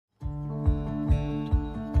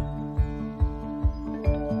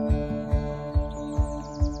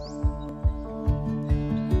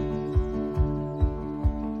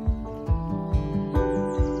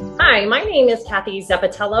Hi, my name is Kathy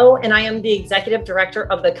Zappitello, and I am the Executive Director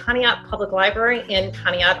of the Conneaut Public Library in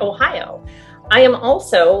Conneaut, Ohio. I am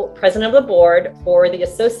also President of the Board for the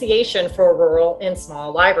Association for Rural and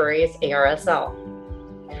Small Libraries,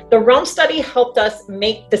 ARSL. The Realm study helped us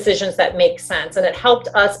make decisions that make sense, and it helped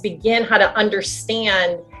us begin how to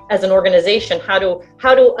understand as an organization how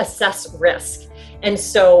to assess risk. And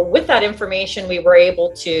so with that information, we were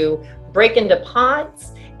able to break into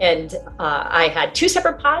pods. And I had two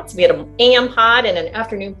separate pods. We had an AM pod and an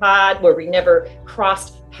afternoon pod where we never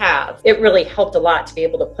crossed paths. It really helped a lot to be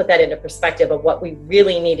able to put that into perspective of what we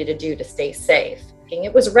really needed to do to stay safe.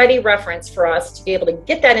 It was ready reference for us to be able to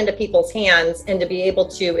get that into people's hands and to be able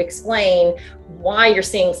to explain why you're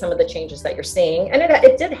seeing some of the changes that you're seeing. And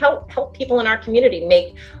it did help people in our community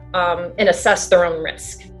make and assess their own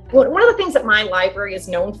risk. One of the things that my library is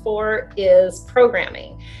known for is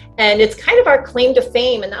programming. And it's kind of our claim to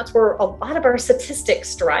fame, and that's where a lot of our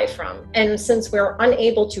statistics derive from. And since we're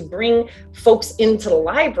unable to bring folks into the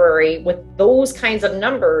library with those kinds of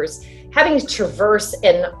numbers, having to traverse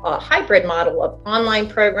in a hybrid model of online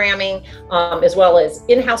programming, as well as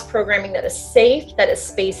in-house programming that is safe, that is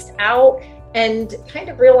spaced out, and kind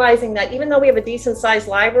of realizing that even though we have a decent sized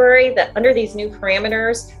library, that under these new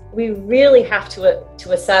parameters, we really have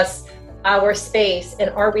to assess our space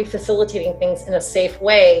and are we facilitating things in a safe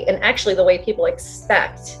way and actually the way people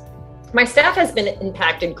expect. My staff has been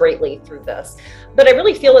impacted greatly through this, but I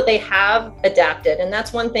really feel that they have adapted, and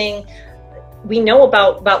that's one thing we know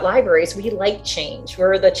about libraries. We like change.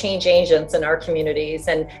 We're the change agents in our communities,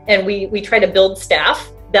 and we try to build staff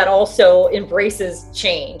that also embraces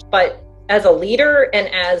change. But as a leader and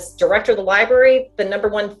as director of the library, the number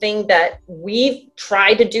one thing that we've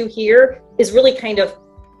tried to do here is really kind of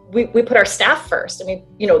we put our staff first. I mean,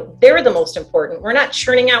 they're the most important. We're not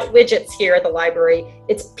churning out widgets here at the library.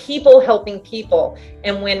 It's people helping people.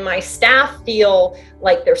 And when my staff feel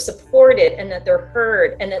like they're supported and that they're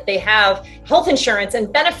heard and that they have health insurance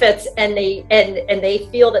and benefits and they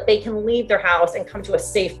feel that they can leave their house and come to a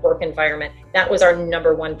safe work environment, that was our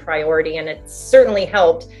number one priority. And it certainly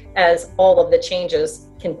helped as all of the changes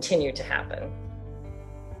continue to happen.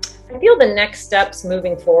 I feel the next steps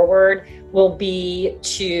moving forward will be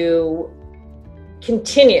to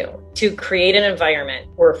continue to create an environment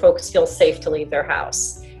where folks feel safe to leave their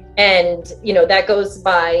house. And, that goes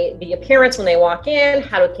by the appearance when they walk in,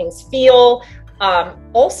 how do things feel?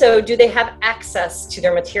 Also, do they have access to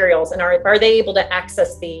their materials, and are they able to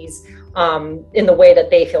access these in the way that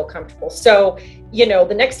they feel comfortable? So,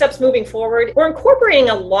 the next steps moving forward, we're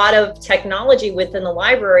incorporating a lot of technology within the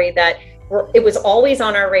library that it was always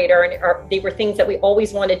on our radar, and they were things that we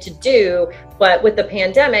always wanted to do. But with the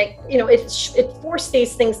pandemic, it forced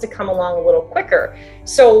these things to come along a little quicker.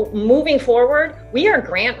 So moving forward, we are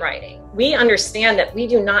grant writing. We understand that we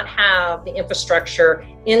do not have the infrastructure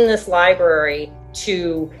in this library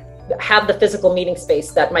to have the physical meeting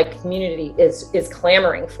space that my community is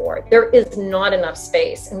clamoring for. There is not enough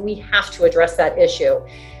space, and we have to address that issue.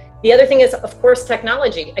 The other thing is, of course,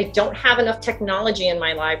 technology. I don't have enough technology in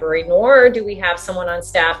my library, nor do we have someone on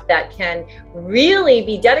staff that can really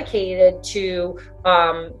be dedicated to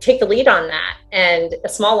take the lead on that. And a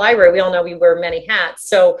small library, we all know we wear many hats.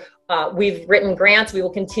 So we've written grants. We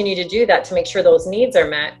will continue to do that to make sure those needs are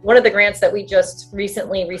met. One of the grants that we just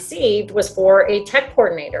recently received was for a tech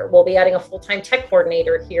coordinator. We'll be adding a full-time tech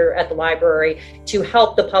coordinator here at the library to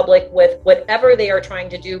help the public with whatever they are trying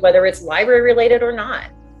to do, whether it's library related or not.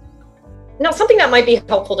 Now, something that might be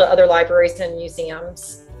helpful to other libraries and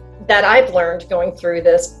museums that I've learned going through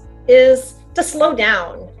this is to slow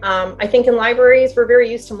down. I think in libraries, we're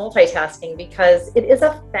very used to multitasking because it is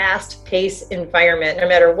a fast-paced environment, no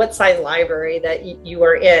matter what size library that you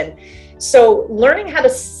are in. So learning how to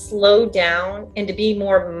slow down and to be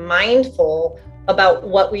more mindful about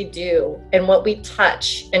what we do and what we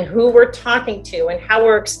touch and who we're talking to and how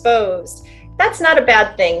we're exposed, that's not a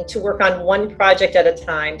bad thing to work on one project at a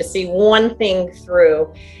time, to see one thing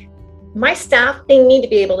through. My staff, they need to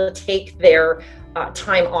be able to take their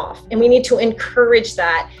time off, and we need to encourage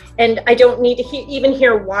that. And I don't need to even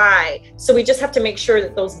hear why. So we just have to make sure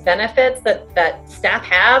that those benefits that staff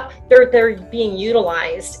have, they're being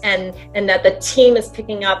utilized, and that the team is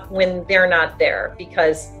picking up when they're not there,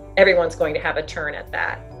 because everyone's going to have a turn at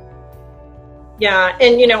that. Yeah,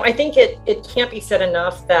 and I think it can't be said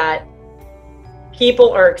enough that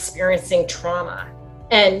people are experiencing trauma,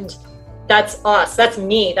 and that's us, that's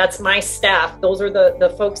me, that's my staff. Those are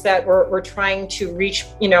the folks that we're trying to reach,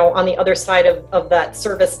 on the other side of that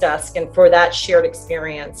service desk and for that shared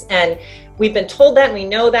experience. And we've been told that and we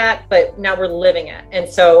know that, but now we're living it. And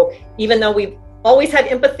so even though we've always had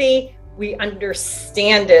empathy, we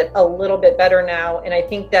understand it a little bit better now. And I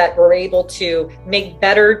think that we're able to make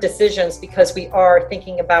better decisions because we are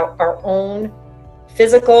thinking about our own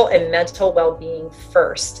physical and mental well-being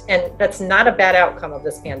first. And that's not a bad outcome of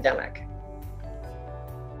this pandemic.